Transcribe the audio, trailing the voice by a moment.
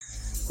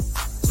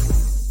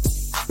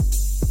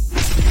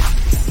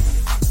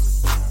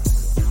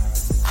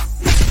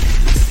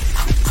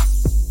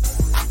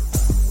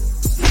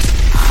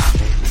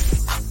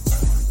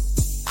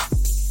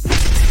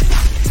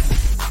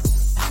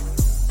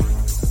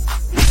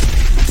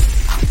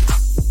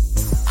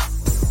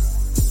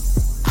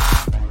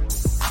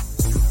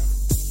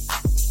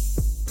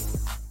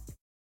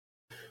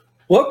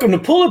Welcome to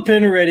Pull a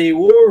Pin Already,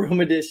 War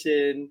Room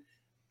Edition.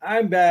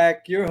 I'm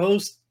back, your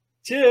host,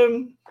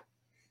 Tim.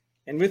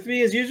 And with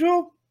me, as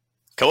usual,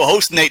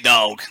 co-host Nate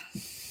Dogg.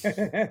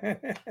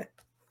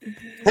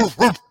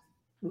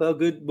 Well,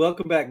 good.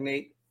 Welcome back,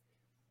 Nate.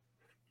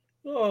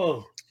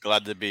 Oh,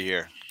 Glad to be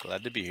here.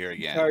 Glad to be here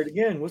again. tired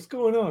again. What's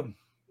going on?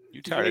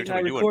 You tired every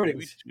time we do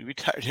it? We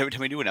tired every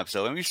time we do an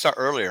episode. Maybe we start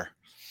earlier.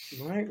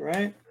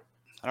 Right.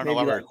 I don't know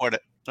why we record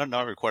it. I don't know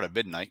why we record at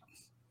midnight.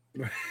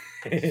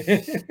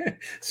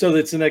 So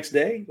that's the next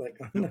day. Like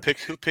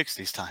who picks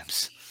these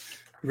times?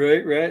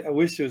 Right. I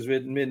wish it was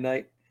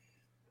midnight.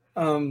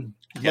 I'd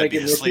be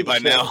asleep by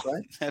now.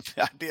 Right?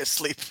 I'd be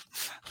asleep.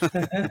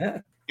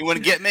 You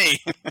wouldn't get me.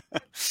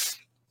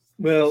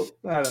 Well,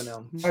 I don't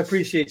know. I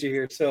appreciate you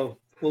here, so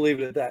we'll leave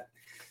it at that.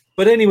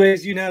 But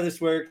anyways, you know how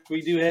this works.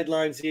 We do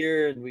headlines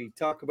here, and we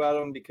talk about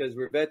them because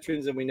we're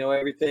veterans and we know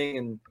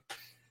everything.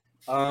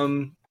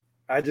 And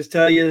I just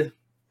tell you,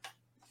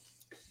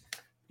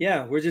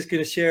 yeah, we're just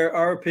going to share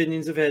our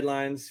opinions of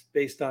headlines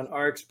based on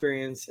our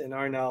experience and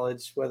our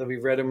knowledge, whether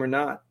we've read them or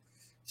not.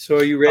 So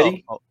are you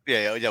ready?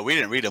 Yeah. We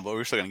didn't read them, but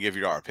we're still going to give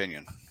you our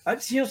opinion.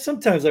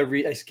 Sometimes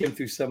I skim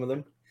through some of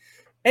them.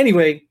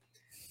 Anyway,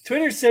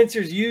 Twitter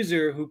censors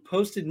user who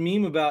posted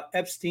meme about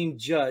Epstein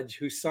judge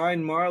who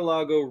signed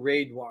Mar-a-Lago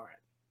raid warrant.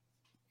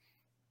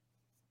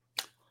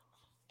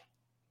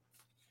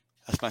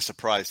 That's my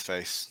surprise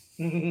face.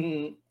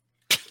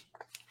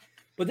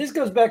 But this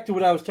goes back to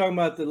what I was talking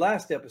about the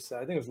last episode. I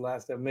think it was the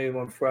last episode, maybe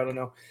one before, I don't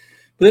know.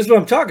 But this is what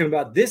I'm talking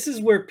about. This is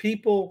where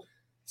people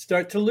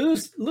start to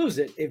lose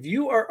it. If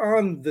you are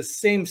on the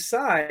same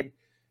side,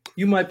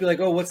 you might be like,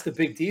 oh, what's the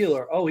big deal?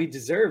 Or, oh, he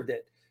deserved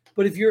it.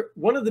 But if you're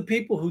one of the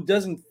people who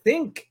doesn't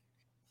think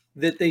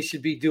that they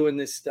should be doing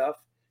this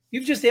stuff,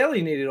 you've just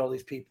alienated all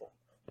these people.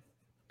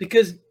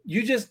 Because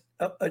you just,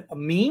 a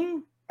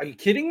meme? Are you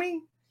kidding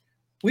me?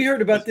 We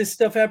heard about this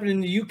stuff happening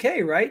in the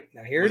UK, right?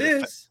 Now here it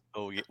is.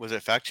 Was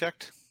it fact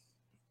checked?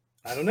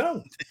 I don't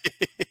know.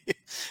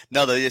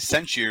 No, they just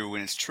censor you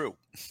when it's true.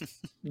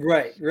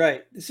 Right.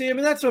 See, I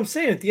mean, that's what I'm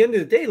saying. At the end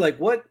of the day, like,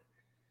 what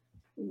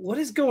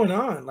is going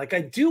on? Like,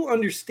 I do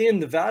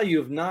understand the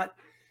value of not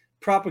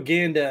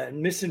propaganda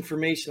and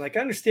misinformation. Like, I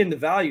understand the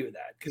value of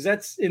that because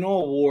that's in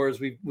all wars.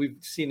 We've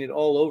seen it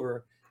all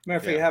over. Matter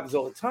of fact, it happens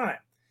all the time.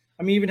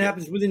 I mean, even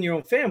happens within your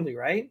own family,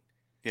 right?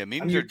 Yeah,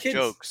 memes are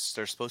jokes.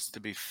 They're supposed to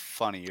be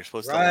funny. You're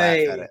supposed to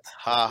laugh at it.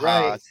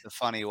 Ha, it's the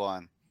funny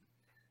one.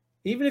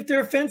 Even if they're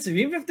offensive,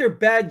 even if they're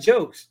bad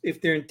jokes, if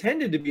they're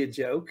intended to be a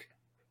joke,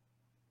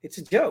 it's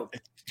a joke.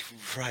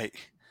 Right.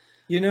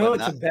 You know,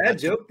 it's a bad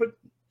joke, but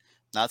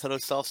not to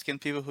those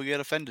soft-skinned people who get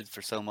offended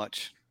for so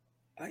much.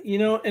 You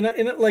know, and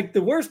like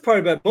the worst part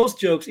about most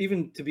jokes,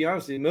 even to be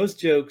honest with you, most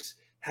jokes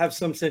have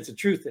some sense of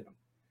truth in them.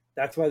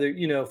 That's why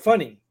they're,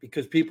 funny,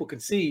 because people can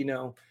see,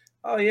 oh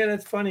yeah,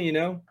 that's funny,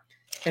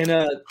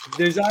 And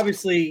there's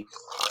obviously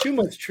too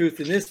much truth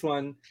in this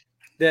one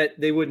that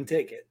they wouldn't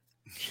take it.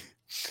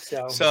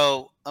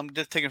 So I'm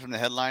just taking from the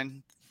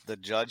headline. The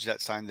judge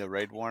that signed the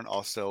raid warrant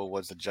also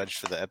was the judge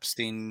for the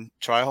Epstein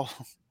trial.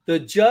 The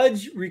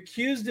judge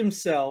recused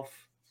himself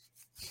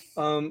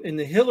in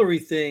the Hillary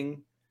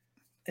thing,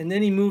 and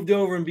then he moved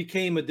over and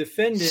became a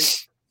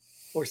defendant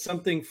or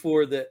something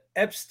for the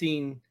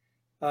Epstein,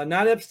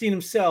 not Epstein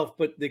himself,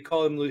 but they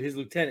call him his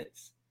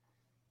lieutenants.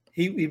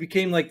 He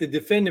became like the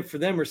defendant for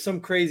them or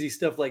some crazy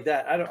stuff like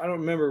that. I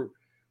don't remember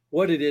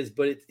what it is,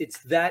 but it's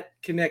that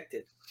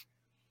connected.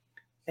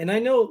 And I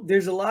know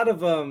there's a lot of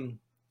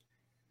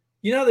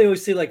they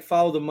always say like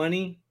follow the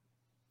money.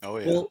 Oh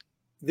yeah. Well,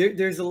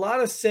 there's a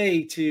lot of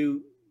say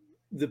to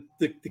the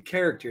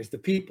characters, the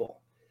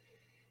people.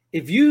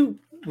 If you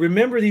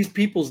remember these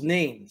people's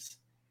names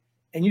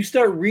and you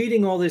start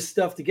reading all this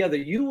stuff together,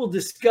 you will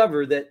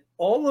discover that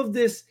all of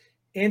this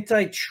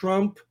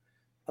anti-Trump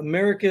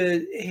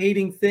America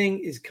hating thing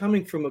is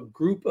coming from a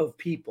group of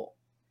people.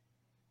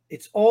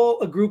 It's all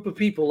a group of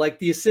people, like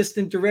the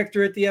assistant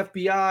director at the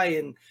FBI,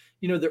 and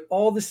they're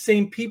all the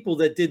same people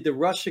that did the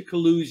Russia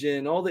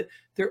collusion,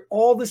 they're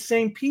all the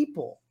same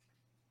people.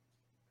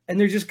 And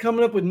they're just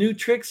coming up with new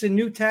tricks and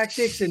new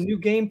tactics and new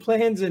game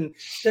plans, and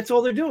that's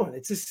all they're doing.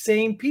 It's the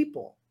same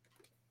people.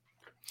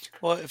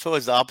 Well, if it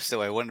was the opposite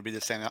way, wouldn't it be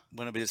the same?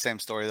 Wouldn't it be the same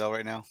story though?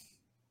 Right now,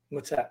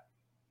 what's that?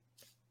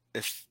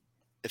 If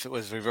it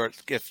was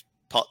reversed, if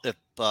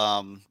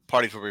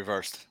parties were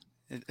reversed,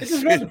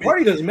 the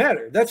party doesn't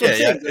matter. That's what I'm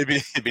saying. It'd be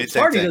the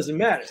party thing. Doesn't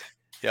matter.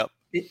 Yep.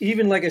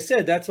 Even like I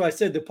said, that's why I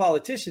said the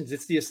politicians.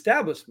 It's the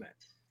establishment.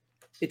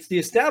 It's the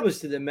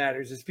establishment that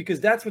matters. It's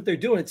because that's what they're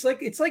doing. It's like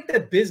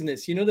that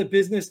business, the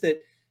business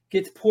that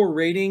gets poor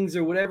ratings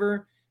or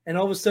whatever, and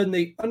all of a sudden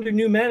they under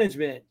new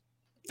management,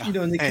 and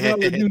they come out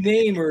with a new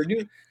name or a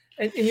new,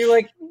 and you're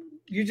like,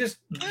 you're just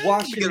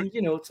watching.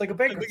 It's like a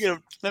bankruptcy.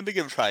 Let me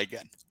give it a try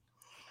again.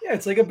 Yeah,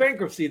 it's like a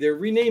bankruptcy. They're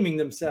renaming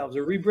themselves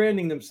or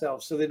rebranding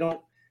themselves so they don't,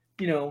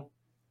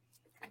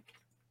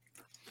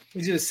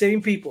 These are the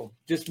same people.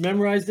 Just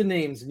memorize the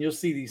names, and you'll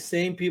see these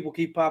same people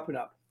keep popping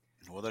up.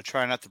 Well, they're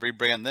trying not to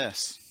rebrand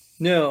this.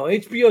 No,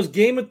 HBO's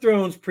Game of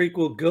Thrones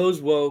prequel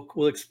Goes Woke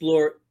will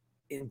explore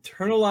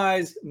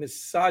internalized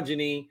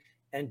misogyny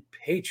and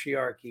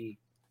patriarchy.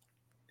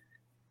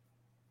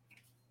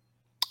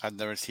 I've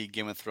never seen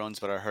Game of Thrones,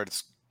 but I heard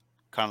it's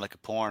kind of like a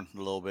porn a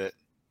little bit.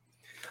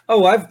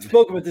 Oh, I've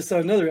spoken about this on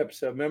another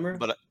episode, remember?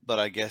 But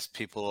I guess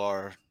people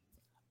are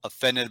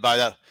offended by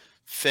that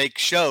fake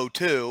show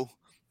too.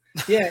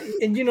 Yeah,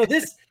 and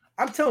this,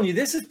 I'm telling you,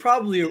 this is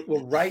probably a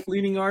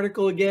right-leaning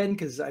article again,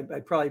 because I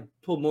probably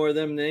pull more of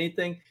them than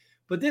anything.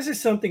 But this is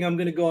something I'm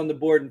going to go on the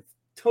board and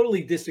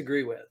totally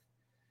disagree with.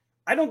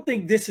 I don't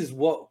think this is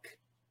woke,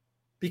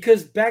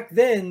 because back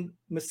then,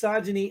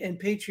 misogyny and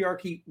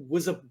patriarchy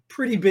was a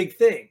pretty big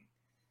thing.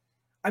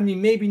 I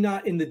mean, maybe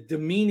not in the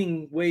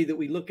demeaning way that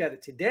we look at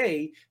it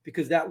today,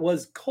 because that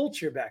was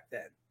culture back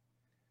then.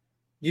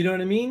 You know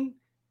what I mean?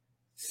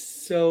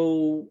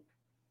 So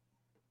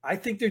I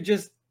think they're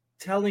just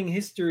telling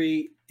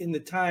history in the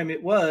time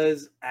it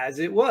was as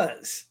it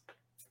was.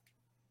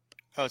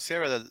 Oh, see,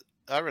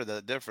 I read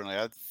that differently.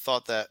 I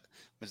thought that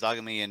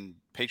misogyny and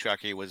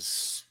patriarchy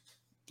was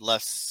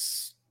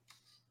less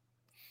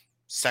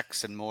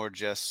sex and more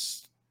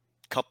just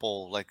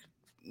couple, like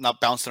not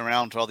bouncing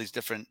around to all these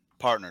different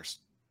partners.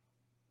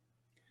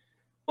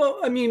 Well,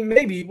 I mean,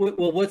 maybe.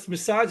 Well, what's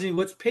misogyny?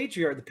 What's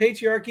patriarchy? The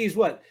patriarchy is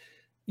what?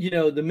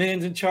 The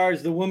man's in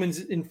charge, the woman's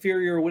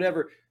inferior, or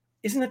whatever.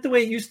 Isn't that the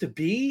way it used to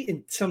be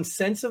in some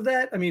sense of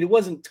that? I mean, it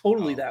wasn't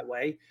totally that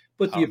way,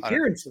 but the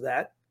appearance of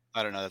that.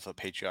 I don't know. That's what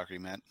patriarchy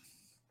meant.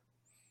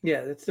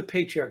 Yeah, that's the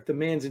patriarch. The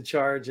man's in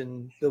charge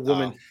and the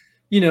woman,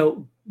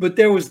 but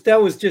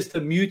that was just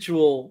a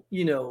mutual,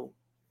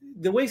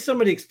 the way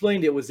somebody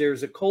explained it was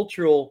there's a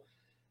cultural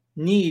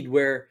need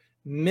where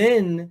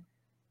men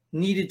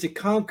needed to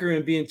conquer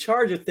and be in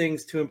charge of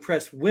things to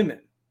impress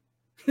women.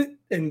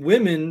 And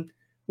women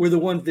were the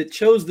ones that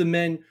chose the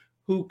men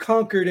who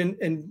conquered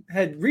and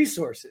had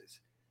resources.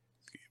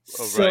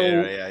 Oh, so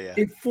right.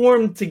 It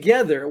formed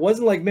together. It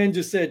wasn't like men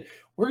just said,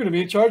 we're going to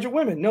be in charge of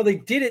women. No, they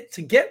did it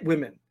to get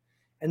women.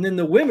 And then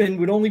the women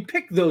would only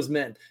pick those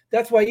men.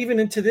 That's why even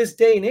into this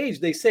day and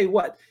age, they say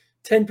what?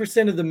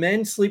 10% of the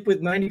men sleep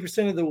with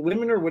 90% of the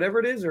women or whatever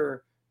it is,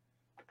 or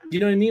you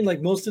know what I mean?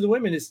 Like most of the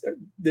women is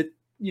that,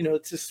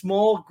 it's a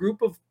small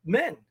group of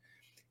men.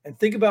 And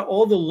think about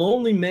all the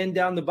lonely men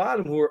down the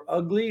bottom who are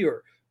ugly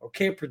or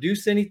can't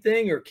produce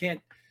anything or can't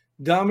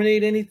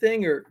dominate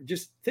anything, or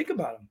just think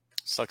about them.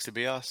 Sucks to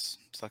be us.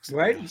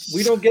 Right?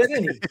 We don't get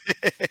any.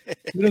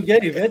 We don't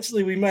get any.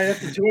 Eventually, we might have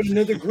to join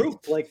another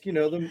group, like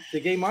the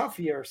gay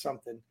mafia or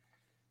something.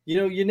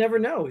 You never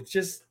know. It's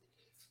just,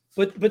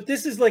 but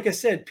this is, like I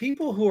said,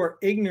 people who are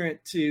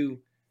ignorant to.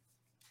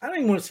 I don't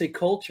even want to say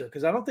culture,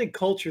 because I don't think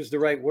culture is the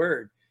right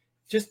word.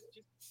 Just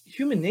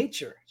human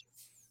nature.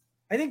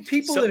 I think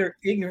people that are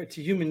ignorant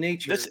to human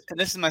nature. This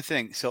is my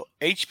thing. So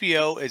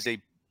HBO is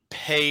a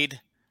paid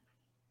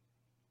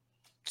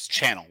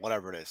channel,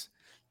 whatever it is.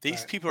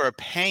 These people are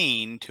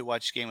paying to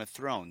watch Game of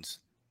Thrones.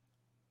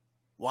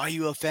 Why are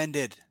you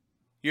offended?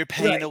 You're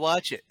paying to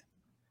watch it.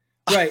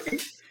 Right.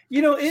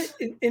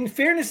 In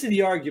fairness to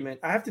the argument,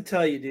 I have to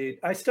tell you, dude,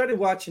 I started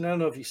watching, I don't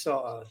know if you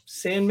saw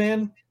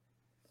Sandman.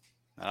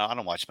 I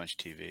don't watch much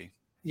TV.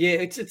 Yeah,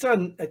 it's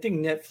on, I think,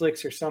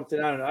 Netflix or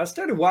something. I don't know. I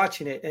started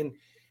watching it,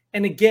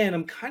 and again,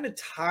 I'm kind of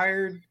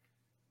tired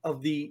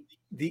of the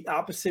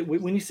opposite.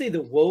 When you say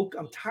the woke,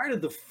 I'm tired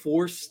of the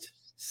forced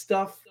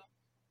stuff.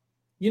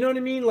 You know what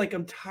I mean? Like,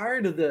 I'm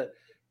tired of the,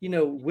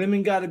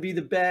 women got to be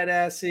the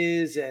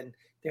badasses, and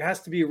there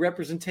has to be a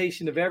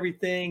representation of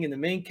everything, and the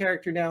main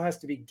character now has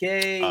to be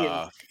gay.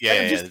 I'm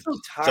just so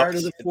tired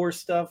of the forced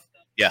stuff.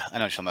 Yeah, I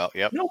know what you're talking about.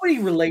 Yep. Nobody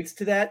relates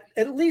to that.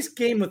 At least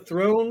Game of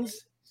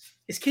Thrones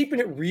is keeping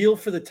it real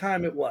for the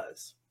time it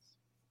was.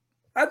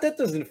 That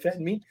doesn't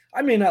offend me.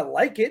 I may not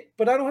like it,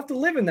 but I don't have to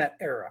live in that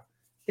era.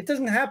 It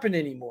doesn't happen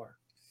anymore.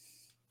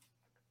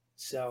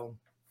 So,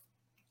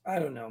 I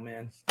don't know,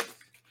 man.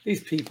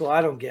 These people,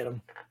 I don't get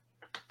them.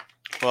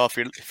 Well, if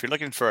you're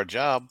looking for a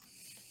job,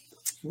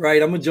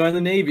 right? I'm gonna join the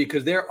Navy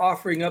because they're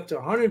offering up to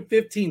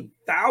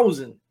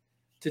 $115,000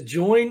 to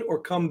join or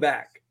come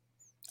back.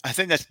 I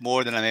think that's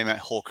more than I made my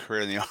whole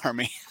career in the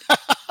Army.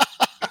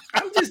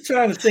 I'm just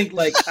trying to think.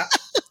 Like,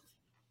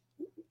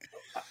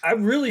 I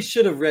really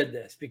should have read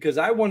this because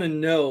I want to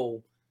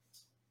know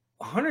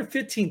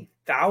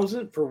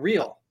 $115,000 for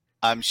real.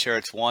 I'm sure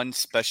it's one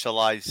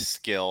specialized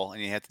skill,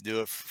 and you have to do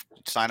it.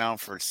 Sign on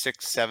for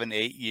 6, 7,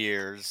 8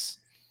 years.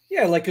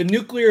 Yeah, like a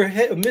nuclear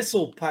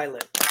missile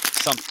pilot.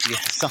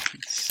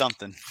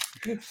 Something.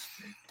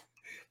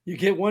 You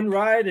get one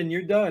ride and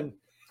you're done.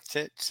 That's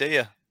it. See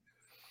ya.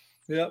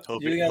 Yep.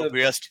 Hope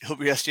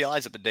your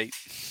STI's up to date.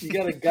 You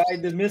got to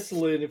guide the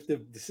missile in if the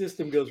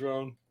system goes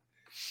wrong.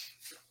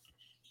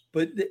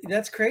 But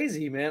that's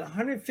crazy, man.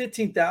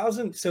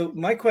 $115,000. So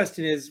my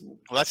question is,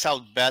 well, that's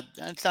how bad.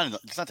 It's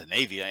not the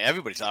Navy.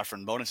 Everybody's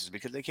offering bonuses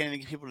because they can't even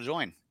get people to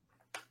join.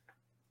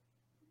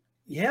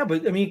 Yeah,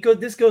 but I mean,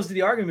 this goes to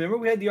the argument. Remember,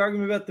 we had the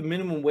argument about the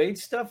minimum wage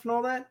stuff and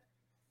all that.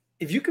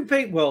 If you could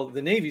pay, well,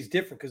 the Navy's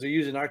different because they're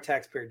using our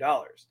taxpayer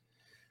dollars.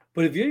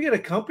 But if you get a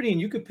company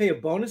and you could pay a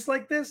bonus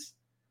like this,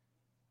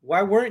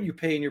 why weren't you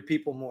paying your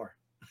people more?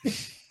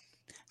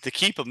 to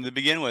keep them to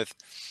begin with.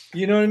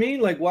 You know what I mean?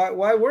 Like, why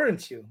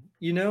weren't you?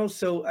 You know,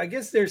 so I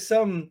guess there's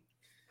some.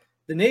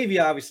 The Navy,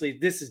 obviously,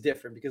 this is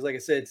different because, like I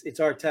said, it's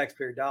our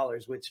taxpayer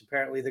dollars, which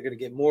apparently they're going to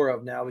get more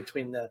of now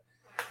between the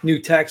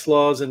new tax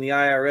laws and the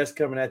IRS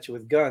coming at you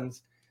with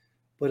guns.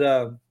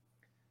 But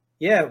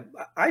yeah,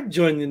 I'd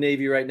join the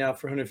Navy right now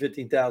for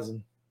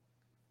 $115,000.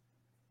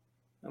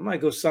 I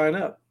might go sign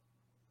up.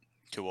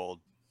 Too old.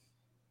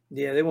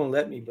 Yeah, they won't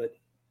let me, but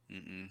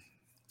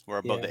we're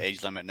above the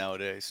age limit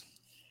nowadays.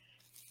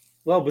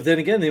 Well, but then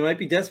again, they might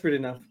be desperate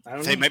enough. I don't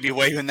know. They might be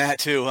waiving that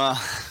too, huh?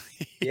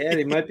 Yeah,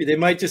 they might be. They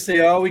might just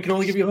say, "Oh, we can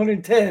only give you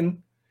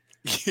 110."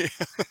 Yeah,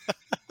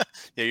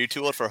 you're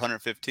too old for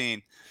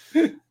 115.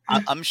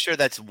 I'm sure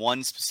that's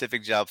one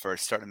specific job for a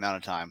certain amount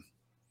of time.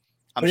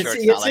 I'm sure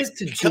it's not like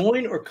to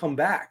join or come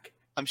back.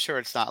 I'm sure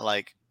it's not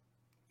like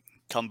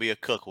come be a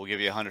cook. We'll give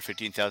you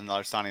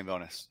 $115,000 signing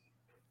bonus.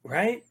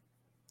 Right?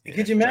 Yeah,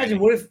 could you imagine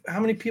how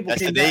many people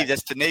came back?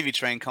 That's the Navy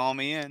train calling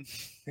me in.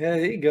 Yeah,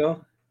 there you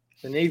go.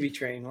 The Navy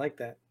train, I like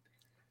that.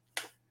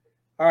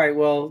 All right,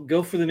 well,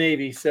 go for the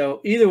Navy. So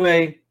either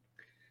way,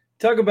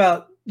 talk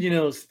about,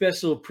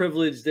 special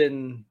privileged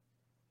and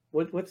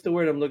what's the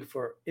word I'm looking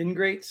for?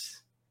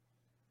 Ingrates?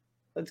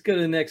 Let's go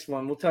to the next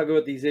one. We'll talk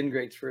about these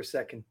ingrates for a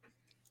second.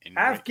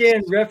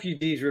 Afghan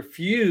refugees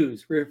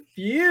refuse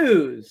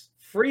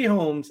free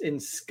homes in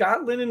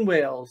Scotland and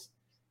Wales,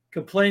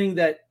 complaining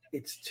that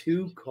it's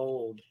too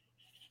cold.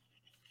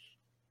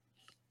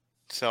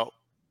 So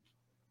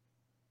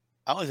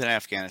I was in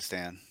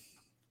Afghanistan.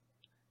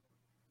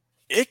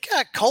 It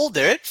got cold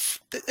there.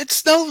 It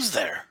snows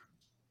there.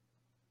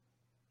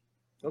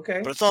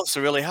 Okay. But it's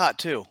also really hot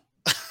too.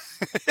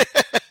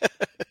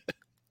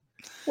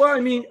 Well, I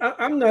mean,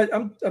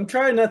 I'm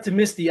trying not to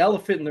miss the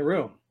elephant in the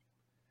room.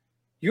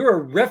 You're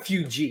a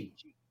refugee.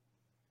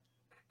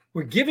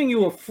 We're giving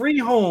you a free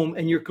home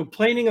and you're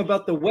complaining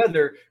about the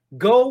weather.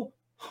 Go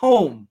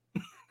home.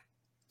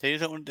 They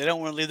don't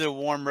want to leave their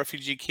warm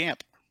refugee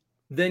camp.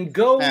 Then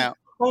go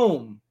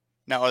home.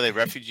 Now, are they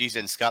refugees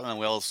in Scotland and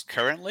Wales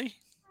currently?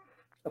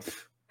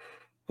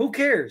 Who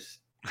cares?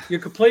 You're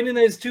complaining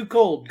that it's too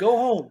cold. Go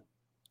home.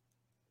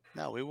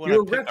 No, we want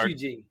You're a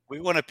refugee. We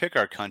want to pick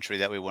our country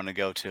that we want to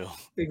go to.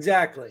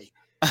 Exactly.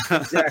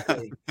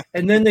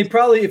 And then they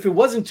probably, if it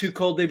wasn't too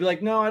cold, they'd be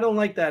like, no, I don't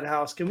like that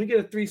house. Can we get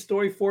a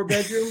 3-story,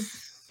 4-bedroom?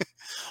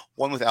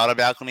 One without a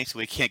balcony so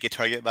we can't get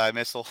targeted by a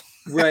missile.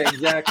 Right,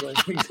 exactly.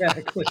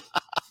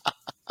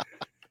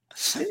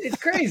 It's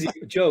crazy.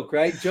 Joke,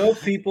 right? Joke,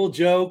 people,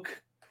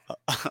 joke.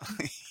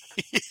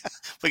 Yeah.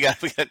 We got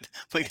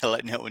to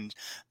let know when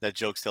that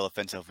joke's still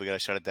offensive. We got to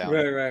shut it down.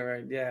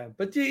 Right. Yeah.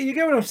 But you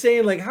get what I'm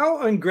saying? Like,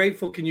 how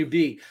ungrateful can you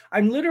be?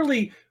 I'm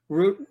literally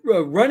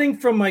running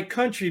from my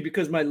country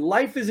because my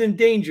life is in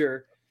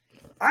danger.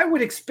 I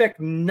would expect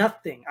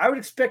nothing. I would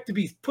expect to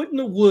be put in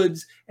the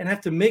woods and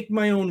have to make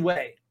my own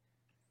way.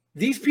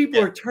 These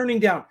people are turning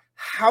down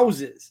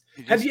houses.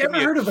 Have you ever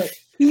heard of a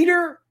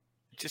heater?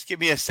 Just give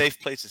me a safe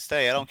place to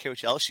stay. I don't care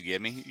what else you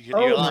give me. You're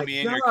allowing me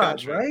in your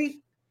country. Right?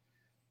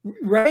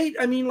 Right?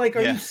 I mean, like,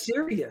 are you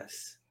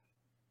serious?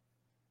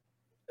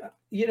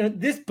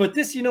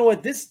 This, you know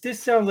what? This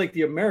sounds like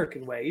the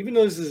American way. Even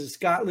though this is in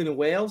Scotland and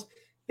Wales,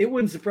 it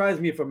wouldn't surprise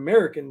me if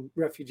American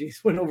refugees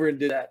went over and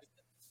did that.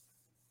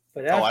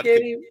 But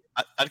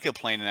I'd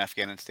complain in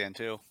Afghanistan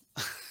too.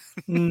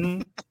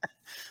 Mm-hmm.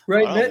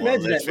 Right?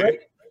 Imagine that, right?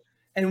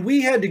 And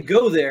we had to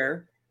go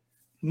there.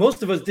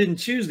 Most of us didn't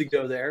choose to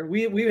go there.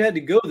 We had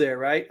to go there,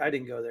 right? I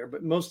didn't go there,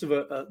 but most of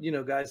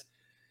guys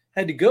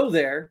had to go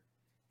there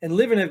and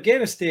live in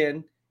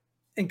Afghanistan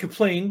and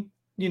complain,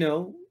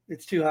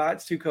 it's too hot,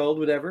 it's too cold,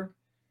 whatever.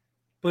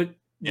 But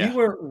we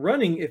weren't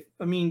running.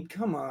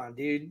 Come on,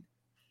 dude.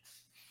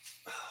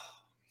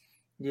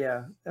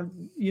 Yeah.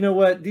 You know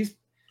what? These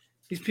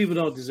people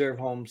don't deserve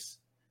homes.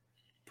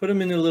 Put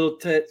them in a little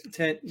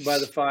tent by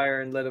the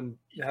fire and let them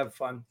have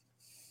fun.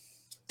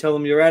 Tell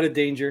them you're out of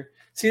danger.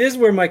 See, this is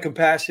where my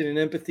compassion and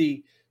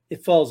empathy,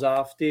 it falls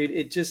off, dude.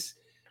 It just,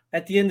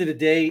 at the end of the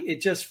day,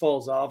 it just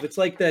falls off. It's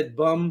like that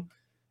bum,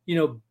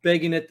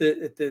 begging at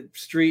the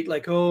street,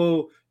 like,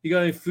 oh, you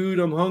got any food?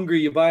 I'm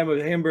hungry. You buy him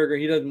a hamburger.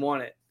 He doesn't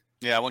want it.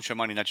 Yeah, I want your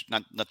money, not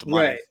the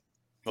money. Right.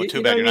 Well,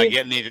 too bad. You're not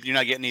getting either. You're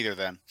not getting either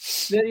then.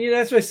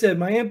 That's what I said.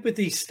 My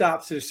empathy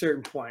stops at a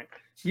certain point.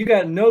 You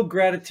got no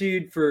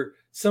gratitude for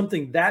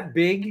something that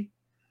big,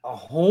 a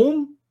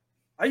home?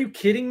 Are you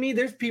kidding me?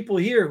 There's people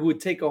here who would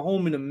take a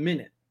home in a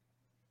minute.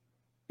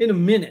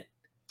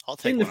 I'll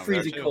take in one the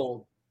freezing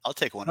cold. I'll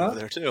take one over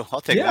there too. I'll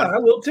take one. Yeah, I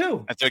will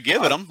too. If they're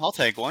giving them, I'll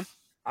take one.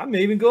 I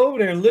may even go over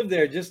there and live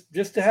there just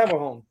to have a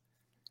home.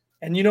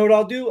 And you know what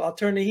I'll do? I'll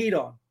turn the heat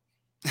on.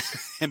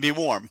 And be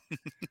warm.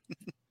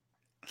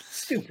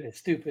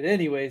 Stupid.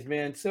 Anyways,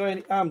 man. So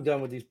I'm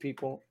done with these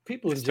people.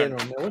 People in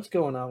general, man. What's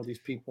going on with these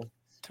people?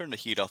 Turn the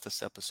heat off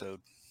this episode.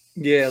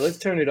 Yeah, let's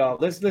turn it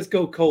off. Let's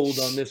go cold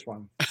on this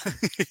one.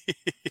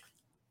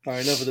 All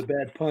right, enough of the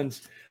bad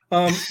puns.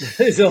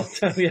 That's all the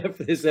time we have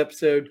for this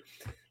episode.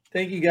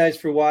 Thank you guys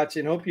for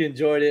watching. Hope you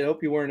enjoyed it.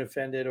 Hope you weren't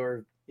offended,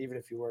 or even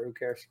if you were, who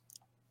cares?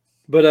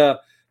 But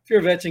if you're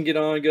a veteran, get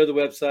on, go to the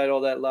website,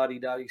 all that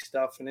la-di-da-di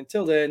stuff. And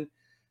until then,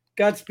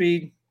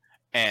 Godspeed.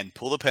 And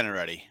pull the pin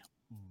already.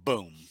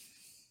 Boom.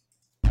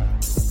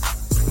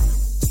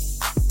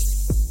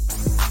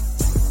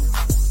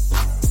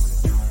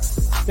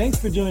 Thanks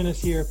for joining us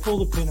here.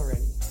 Pull the pin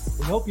already.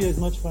 We hope you had as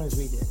much fun as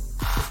we did.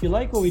 If you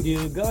like what we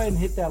do, go ahead and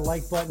hit that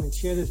like button and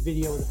share this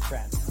video with a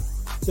friend.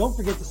 Don't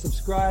forget to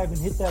subscribe and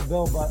hit that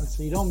bell button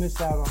so you don't miss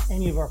out on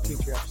any of our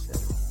future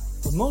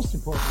episodes. But most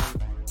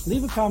importantly,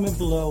 leave a comment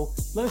below.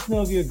 Let us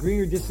know if you agree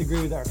or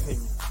disagree with our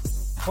opinion.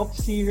 Hope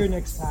to see you here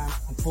next time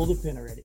on Pull the Pin Already.